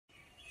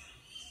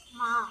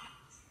妈，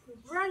我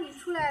不让你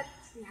出来，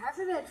你还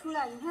非得出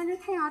来。你看这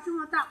太阳这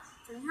么大，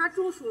等一下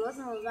中暑了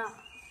怎么办？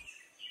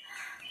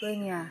闺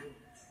女，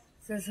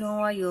自从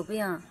我有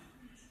病，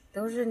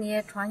都是你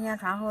床前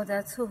床后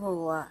在伺候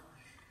我，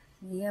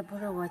你也不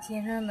是我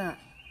亲生的。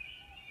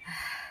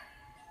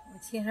我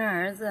亲生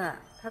儿子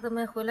他都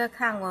没回来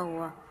看过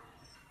我。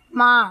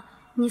妈，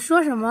你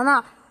说什么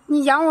呢？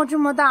你养我这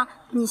么大，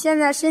你现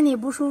在身体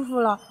不舒服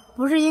了，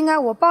不是应该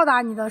我报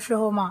答你的时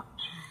候吗？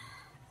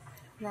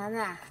奶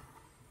奶，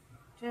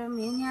这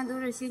明天都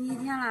是星期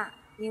天了，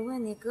你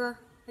问你哥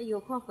他有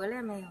空回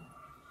来没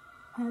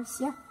有？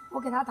行，我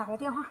给他打个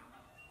电话。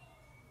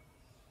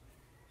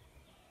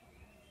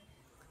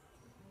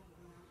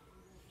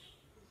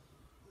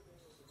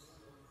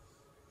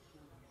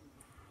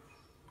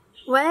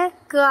喂，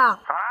哥。啊？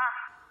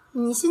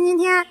你星期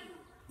天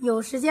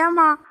有时间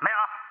吗？没有。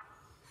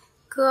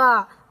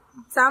哥，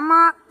咱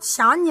妈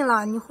想你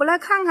了，你回来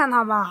看看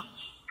她吧。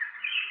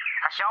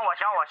她想我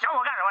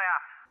干什么呀？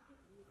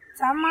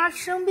咱妈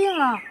生病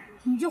了，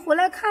你就回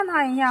来看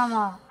她一下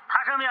嘛。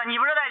她生病，你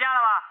不是在家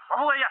了吗？我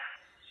不回去。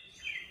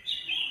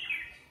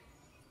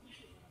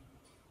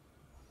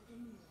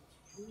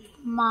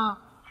妈，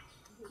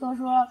哥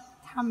说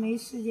他没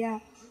时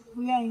间，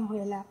不愿意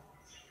回来。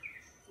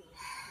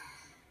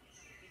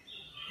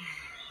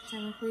咱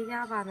们回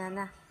家吧，奶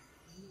奶。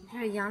这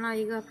儿养了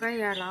一个白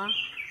眼狼。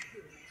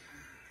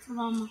知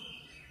道吗？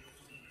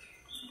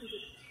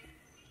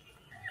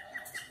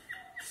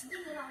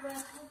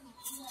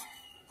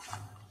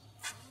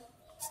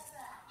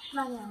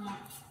慢点嘛。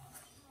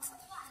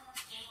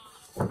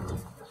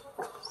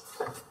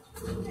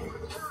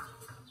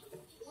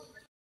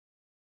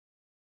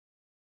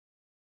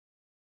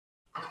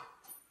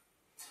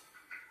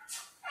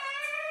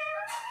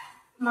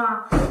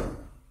妈，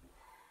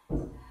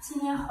今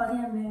天好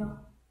点没有？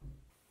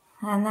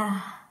奶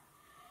奶，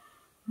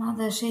妈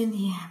的身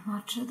体妈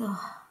知道，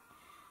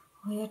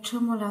我也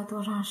撑不了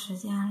多长时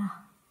间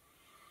了，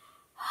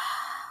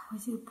我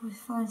就不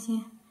放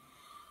心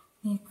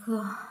你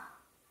哥，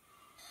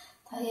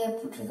他也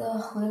不知道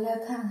回来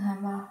看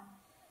看妈，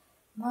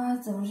妈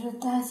总是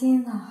担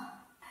心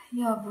他。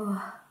要不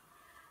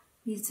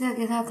你再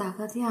给他打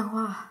个电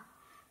话，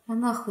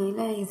让他回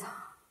来一趟，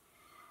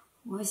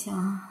我想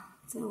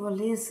在我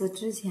临死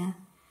之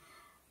前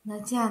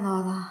能见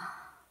到他。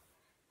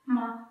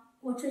妈，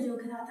我这就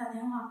给他打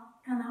电话，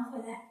让他回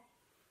来。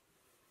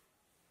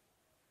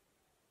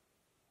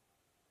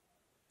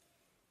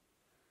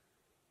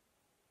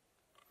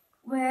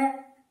喂，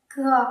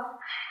哥。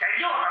这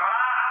又怎么了？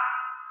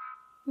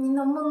你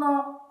能不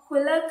能回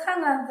来看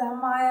看咱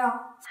妈呀？看，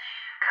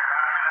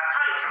她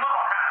有什么好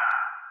看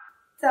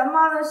的？咱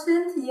妈的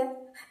身体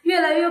越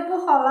来越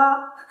不好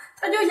了，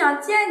她就想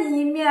见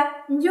你一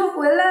面，你就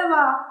回来吧。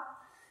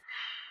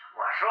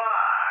我说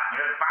你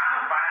们烦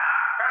不烦啊？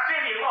她身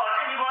体不好，让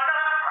她死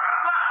了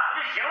算了，不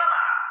就行了吗？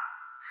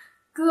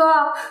哥，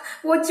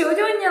我求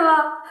求你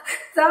了，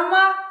咱妈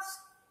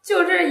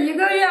就这一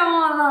个愿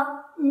望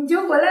了，你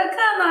就回来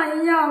看她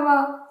一下吧。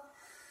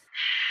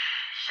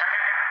行，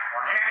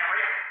我明天就回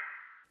去。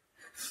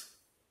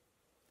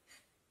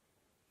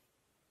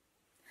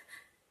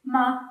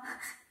妈，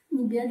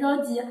你别着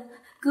急，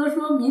哥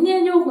说明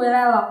天就回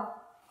来了。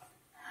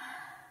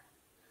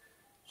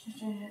这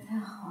真是太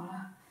好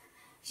了。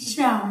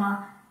是啊，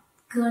妈，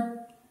哥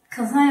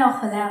可算要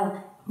回来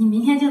了，你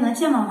明天就能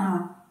见到他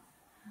了。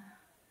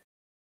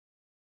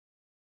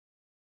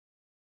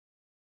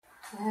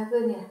来，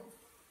闺女，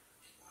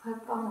快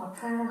帮我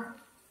穿上。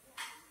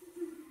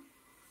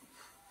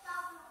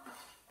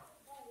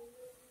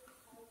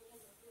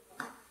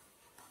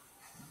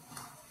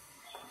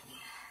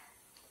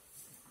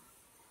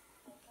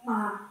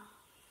妈，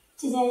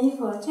这件衣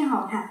服真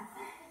好看。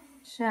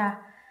是啊，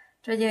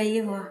这件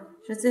衣服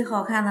是最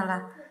好看的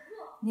了。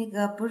那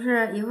个不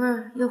是一会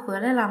儿又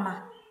回来了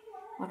吗？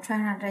我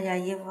穿上这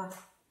件衣服，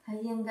他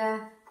应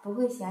该不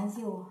会嫌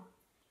弃我。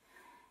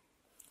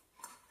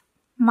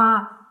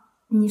妈，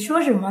你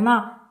说什么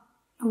呢？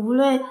无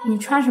论你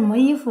穿什么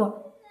衣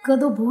服，哥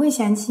都不会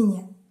嫌弃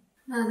你。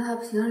那他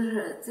平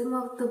时怎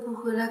么都不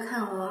回来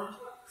看我？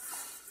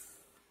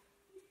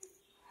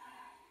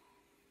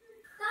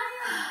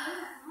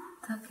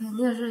他肯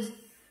定是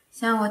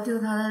想我救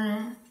他的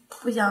人，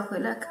不想回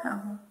来看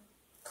我。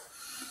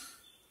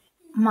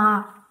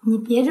妈，你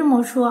别这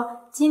么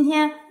说，今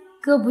天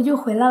哥不就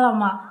回来了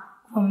吗？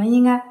我们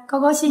应该高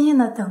高兴兴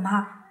的等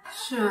他。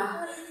是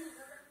啊，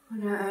我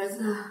这儿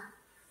子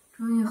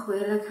终于回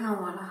来看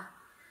我了，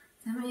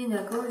咱们应该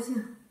高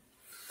兴。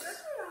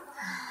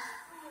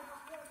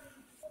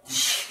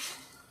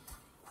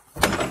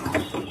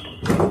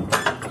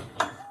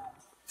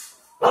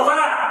老婆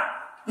子，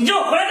你叫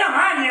我回来干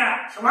嘛你？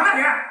什么呢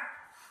你？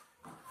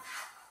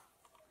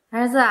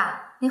儿子，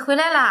你回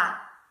来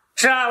啦？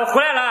是啊，我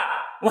回来了，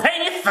我还以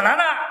为你死了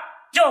呢，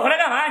叫我回来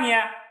干嘛你？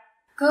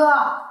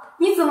哥，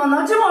你怎么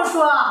能这么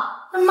说？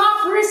那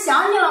妈不是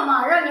想你了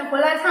吗？让你回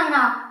来看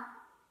看。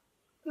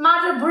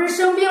妈这不是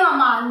生病了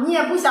吗？你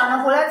也不想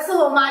着回来伺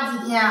候妈几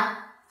天？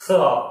伺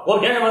候？我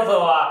凭什么伺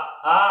候啊？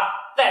啊！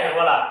再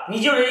说了，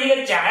你就是一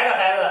个捡来的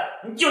孩子，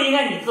你就应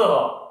该你伺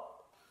候。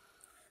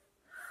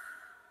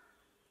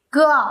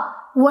哥，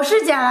我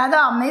是捡来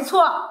的，没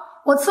错，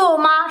我伺候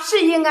妈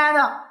是应该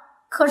的。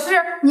可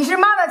是你是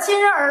妈的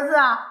亲生儿子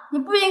啊，你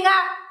不应该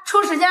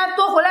抽时间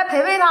多回来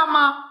陪陪他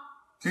吗？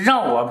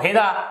让我陪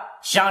他，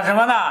想什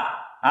么呢？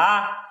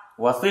啊，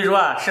我虽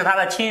说是他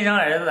的亲生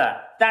儿子，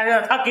但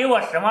是他给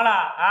我什么了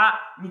啊？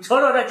你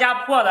瞅瞅这家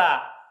破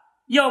的，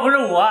要不是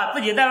我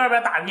自己在外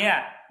边打拼，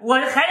我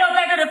还要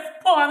在这里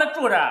破房子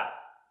住着，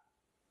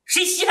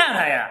谁稀罕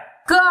他呀？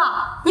哥，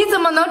你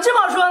怎么能这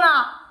么说呢？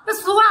那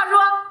俗话说，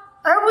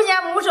儿不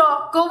嫌母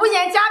手，狗不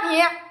嫌家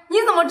贫，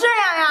你怎么这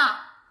样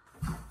呀？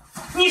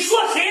你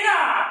说谁呢？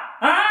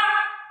啊，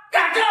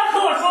敢这样和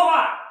我说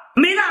话，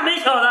没大没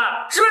小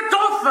的，是不是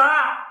找死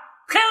啊？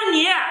还有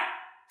你，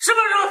是不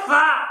是找死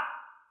啊？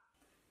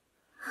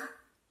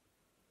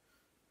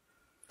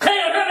还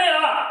有这没有？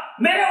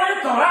没事我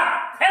就走了。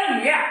还有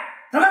你，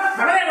等他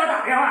死了再给我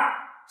打电话。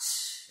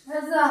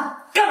儿子，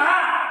干嘛？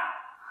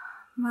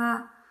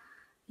妈，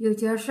有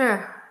件事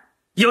儿。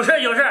有事，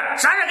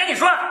啥事跟你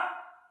说？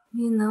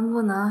你能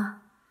不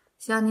能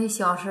像你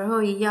小时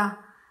候一样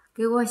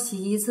给我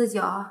洗一次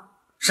脚？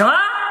什么？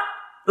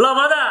老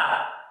婆子，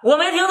我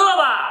没听错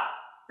吧？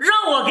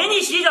让我给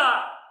你洗脚，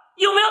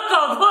有没有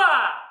搞错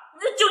啊？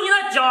就你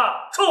那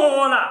脚臭烘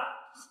烘的，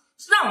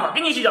让我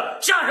给你洗脚，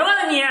想什么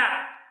呢你？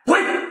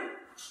滚！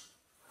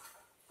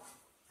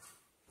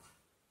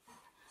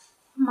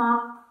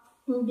妈，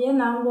你别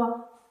难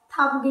过，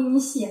他不给你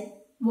洗，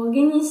我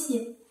给你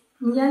洗。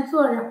你先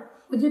坐着，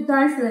我去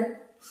端水。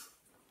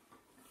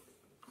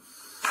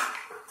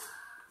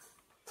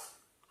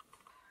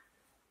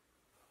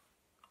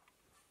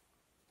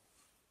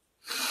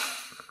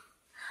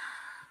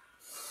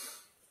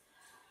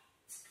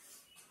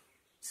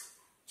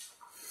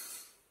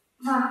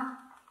妈，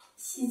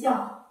洗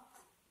脚。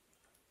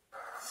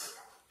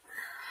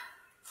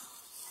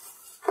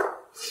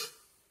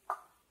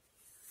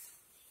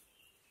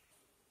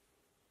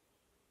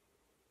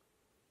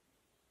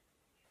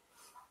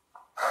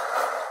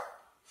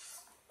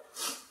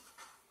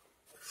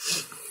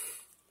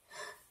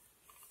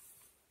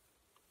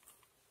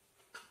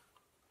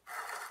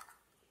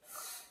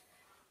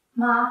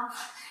妈，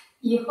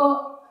以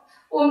后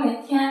我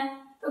每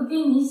天都给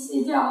你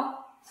洗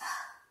脚。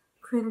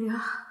闺女，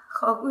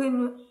好闺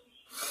女，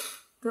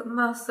等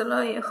妈死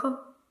了以后，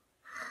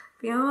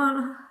别忘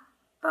了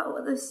把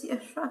我的血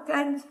刷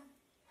干净。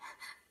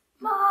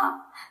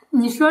妈，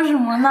你说什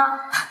么呢？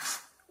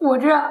我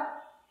这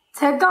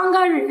才刚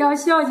开始要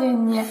孝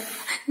敬你，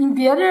你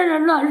别在这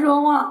乱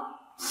说话。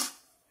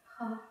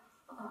好。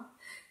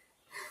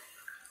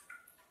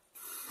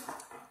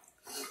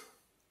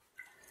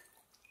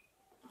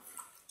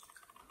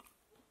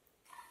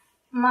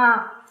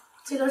妈，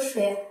这个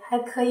水还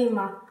可以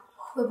吗？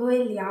会不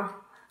会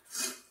凉？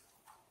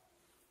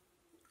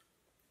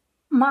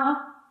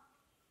妈，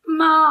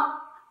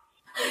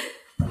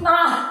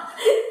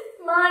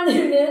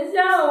你别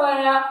吓我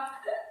呀！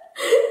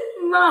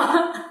妈，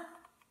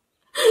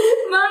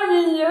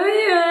你醒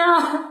醒呀！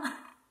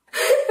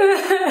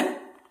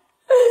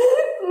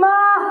妈。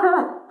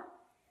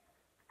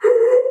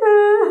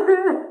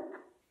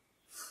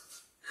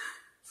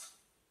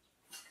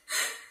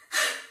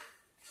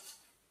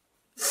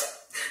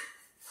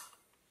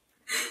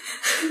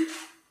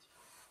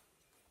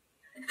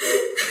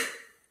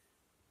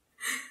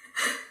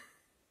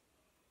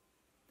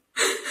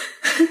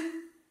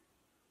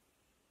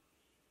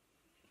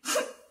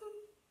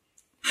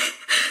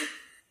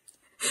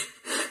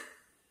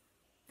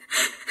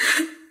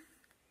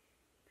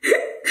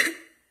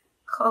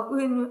好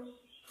闺女，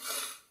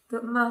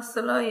等妈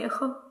死了以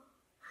后，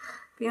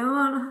别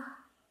忘了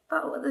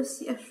把我的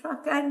血刷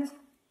干净。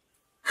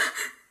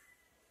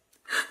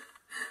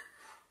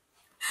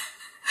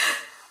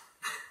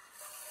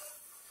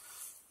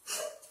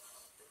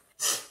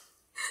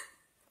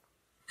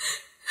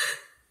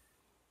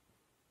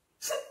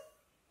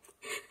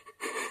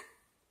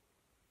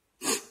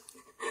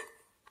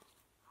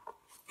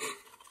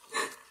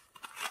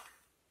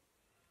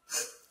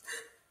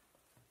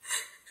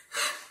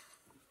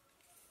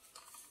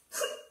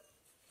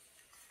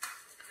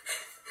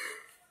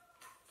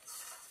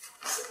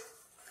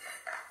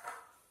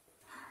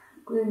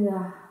闺女，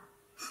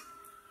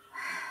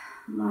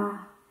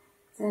妈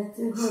在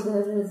最后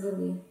的日子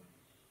里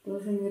都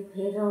是你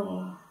陪着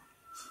我，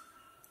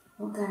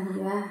我感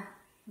觉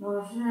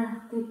老是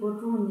对不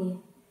住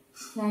你，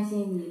偏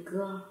心你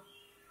哥。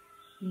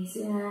你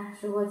虽然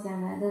是我捡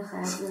来的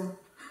孩子，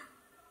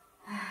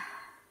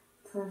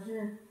可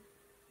是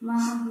妈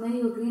没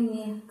有给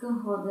你更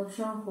好的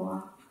生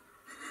活，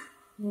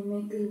也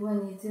没给过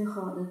你最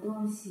好的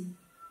东西，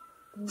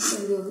都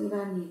是留给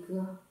了你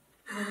哥。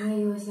我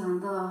没有想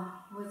到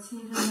我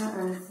亲生的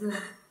儿子，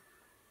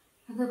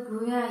他都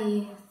不愿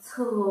意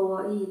凑合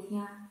我一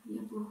天，也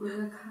不回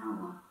来看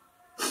我，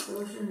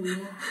都是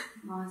你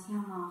忙前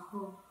忙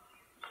后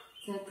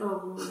在照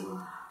顾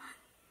我，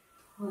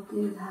我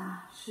对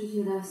他失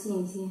去了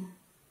信心，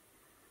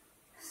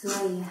所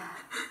以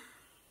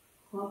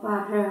我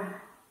把这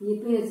儿一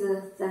辈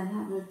子攒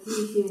下的积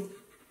蓄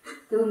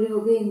都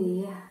留给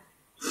你。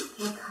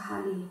这卡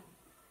里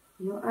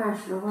有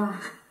20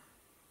万，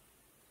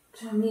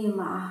这密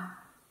码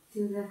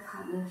就在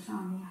卡的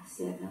上面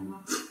写着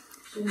呢，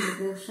是你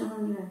的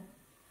生日。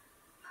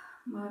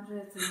妈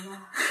这走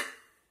了，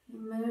也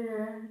没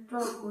人照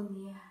顾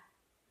你，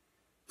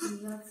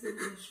你要自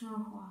己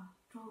生活，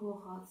照顾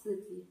好自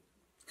己。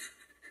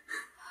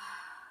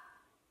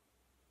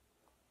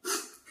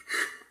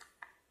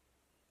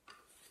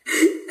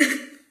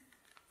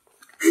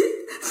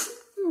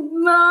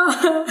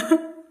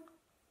妈。